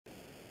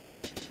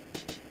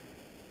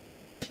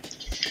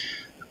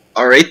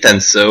Alright then,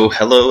 so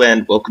hello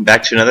and welcome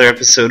back to another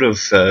episode of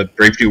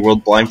Brave New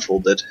World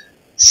Blindfolded.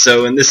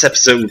 So in this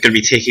episode we're going to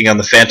be taking on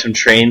the Phantom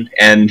Train,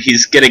 and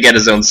he's going to get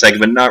his own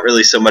segment, not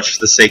really so much for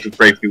the sake of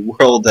Brave New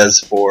World as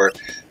for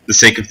the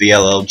sake of the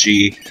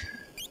LLG.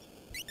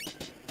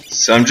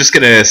 So I'm just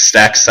going to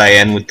stack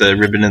Cyan with the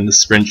ribbon and the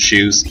sprint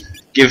shoes,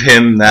 give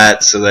him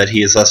that so that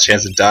he has less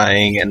chance of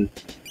dying, and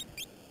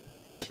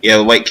yeah,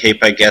 the white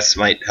cape I guess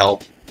might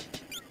help.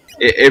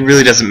 It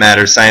really doesn't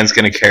matter. Cyan's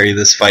going to carry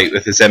this fight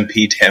with his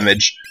MP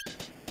damage.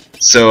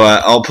 So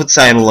I'll put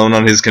Cyan alone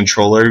on his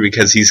controller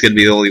because he's going to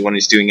be the only one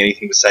who's doing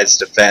anything besides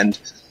defend.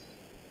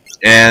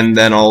 And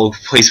then I'll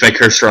place my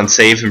cursor on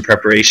save in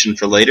preparation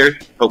for later,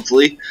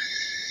 hopefully.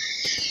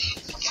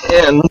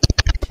 And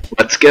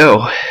let's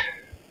go.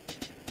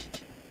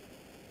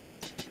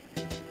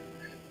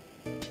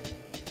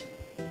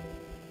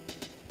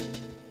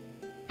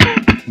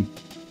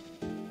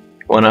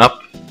 One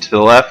up to the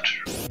left.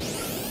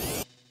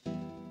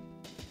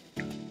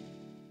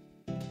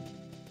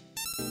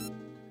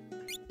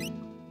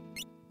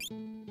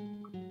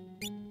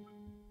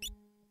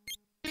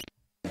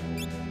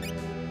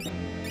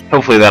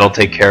 Hopefully that'll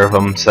take care of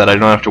him so that I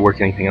don't have to work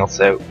anything else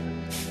out.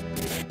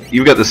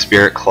 You've got the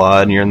Spirit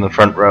Claw and you're in the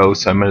front row,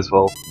 so I might as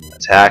well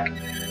attack.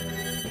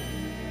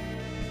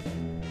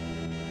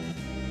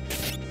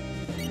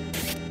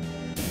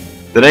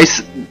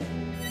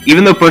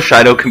 Even though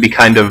Bushido can be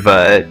kind of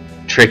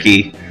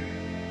tricky,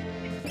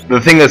 the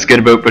thing that's good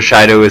about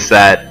Bushido is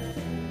that...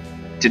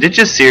 Did it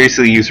just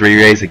seriously use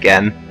Re-Raise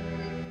again?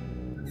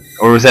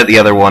 Or was that the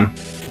other one?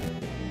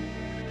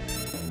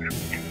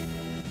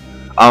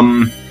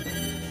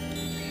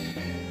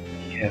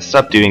 Yeah,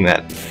 stop doing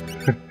that.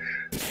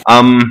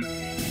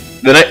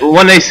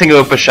 One nice thing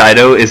about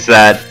Bushido is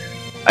that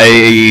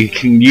I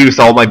can use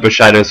all my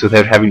Bushidos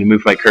without having to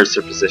move my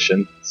cursor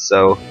position,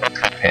 so that's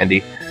kind of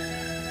handy.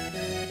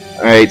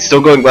 Alright, still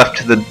going left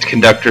to the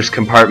conductor's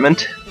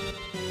compartment.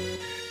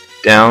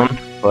 Down,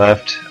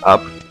 left,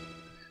 up.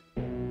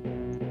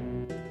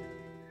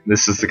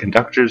 This is the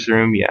conductor's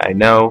room, yeah, I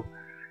know.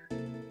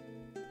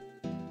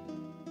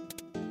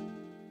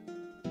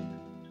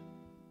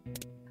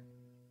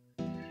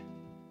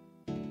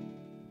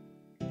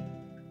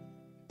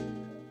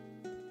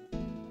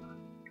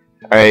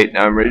 Alright,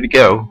 now I'm ready to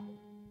go.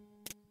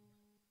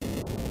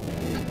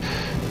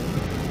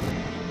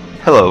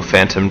 Hello,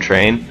 Phantom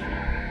Train.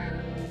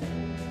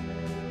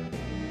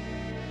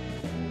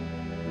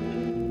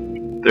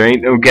 There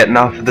ain't no getting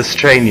off of this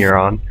train you're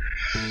on.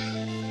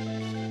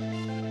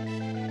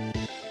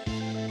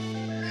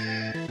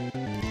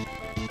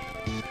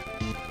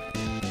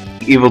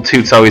 Evil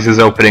Toot's always his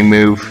opening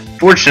move.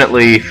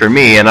 Fortunately for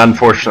me, and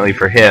unfortunately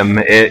for him,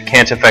 it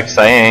can't affect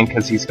Cyan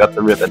because he's got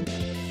the ribbon.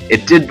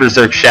 It did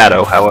Berserk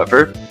Shadow,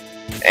 however,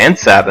 and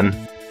Sabin.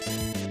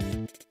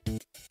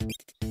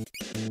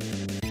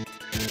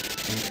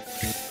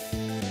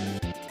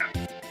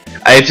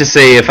 I have to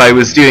say, if I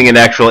was doing an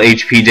actual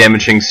HP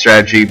damaging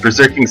strategy,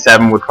 Berserking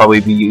Sabin would probably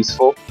be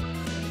useful,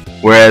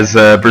 whereas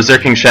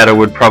Berserking Shadow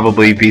would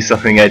probably be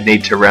something I'd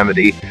need to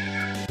remedy.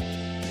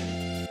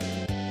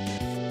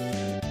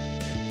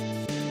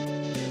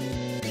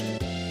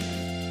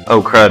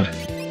 Oh crud.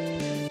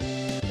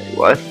 Wait,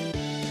 what?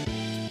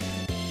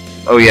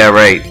 Oh yeah,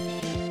 right.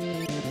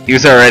 He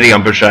was already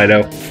on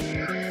Bushido.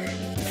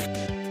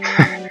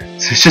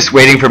 So he's just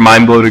waiting for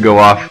Mind Blow to go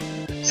off.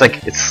 It's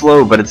like, it's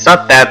slow, but it's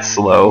not that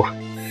slow.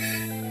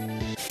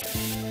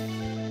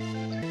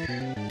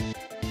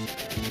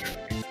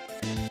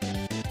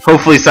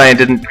 Hopefully Cyan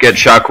didn't get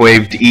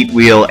shockwaved, eat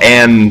wheel,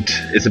 and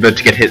is about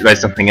to get hit by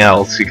something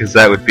else, because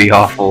that would be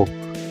awful.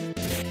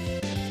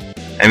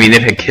 I mean,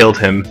 if it killed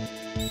him.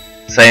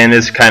 Cyan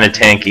is kind of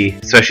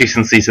tanky, especially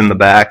since he's in the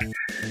back.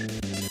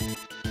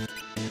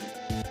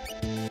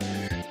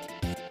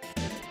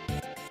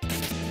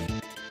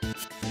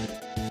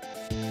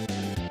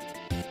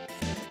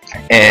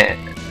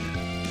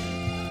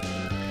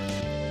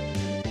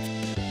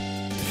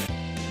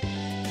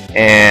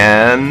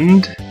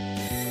 And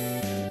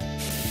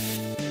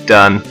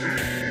done.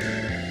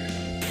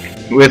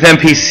 With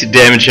MP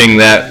damaging,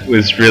 that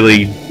was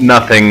really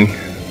nothing.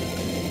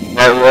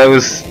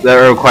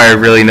 That required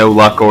really no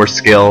luck or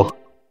skill,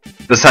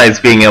 besides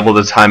being able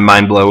to time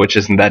Mind Blow, which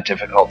isn't that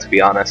difficult, to be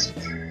honest.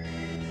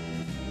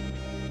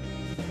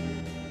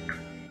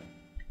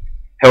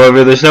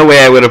 However, there's no way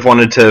I would have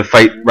wanted to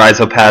fight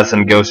Rhizopaz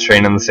and Ghost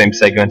Train in the same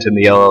segment in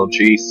the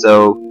LLG,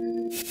 so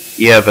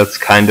yeah, that's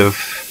kind of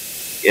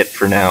it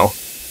for now.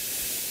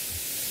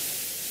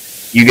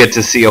 You get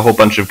to see a whole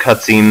bunch of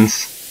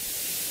cutscenes,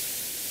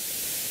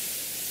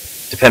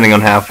 depending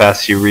on how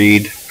fast you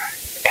read,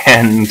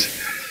 and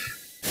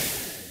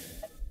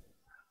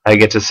I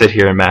get to sit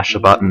here and mash a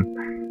button.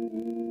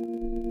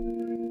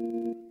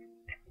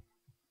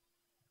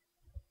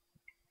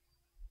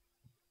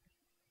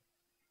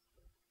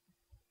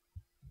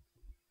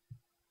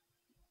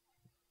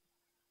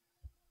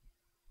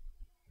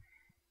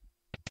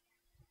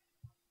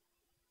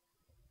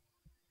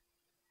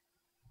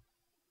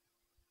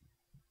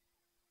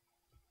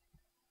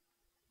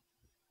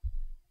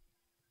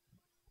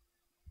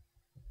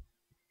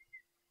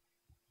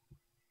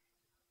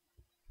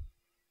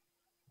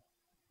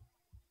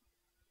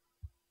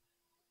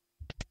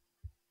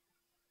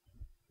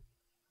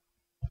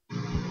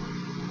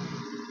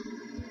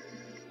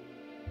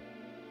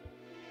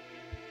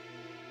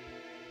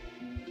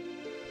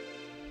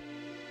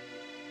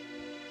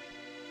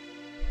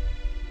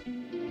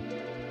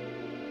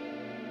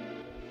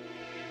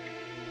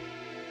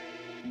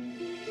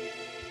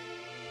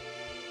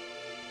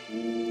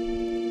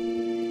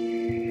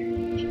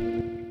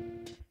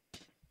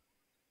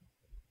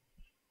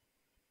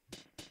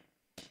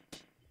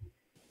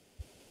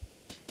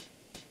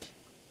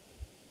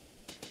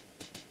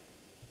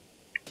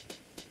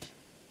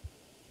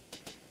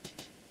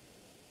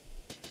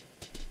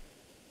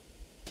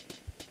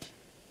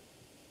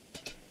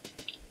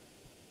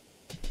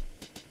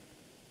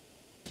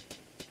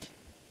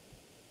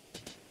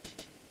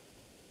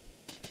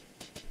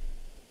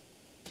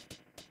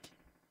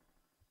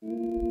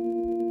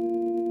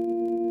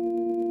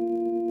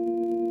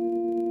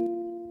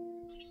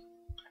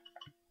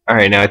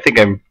 Alright, now I think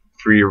I'm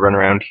free to run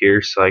around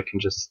here, so I can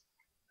just,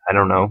 I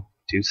don't know,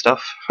 do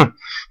stuff.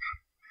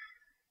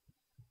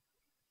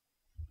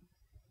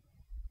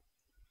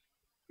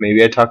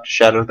 Maybe I talk to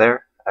Shadow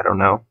there? I don't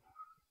know.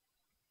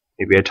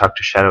 Maybe I talk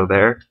to Shadow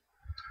there?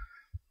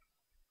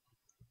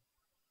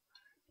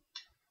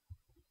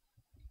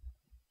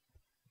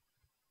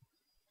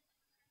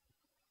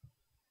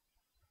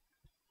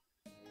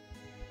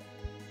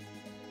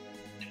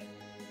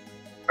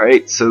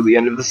 Alright, so the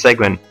end of the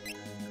segment.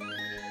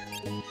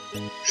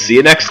 See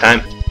you next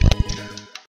time.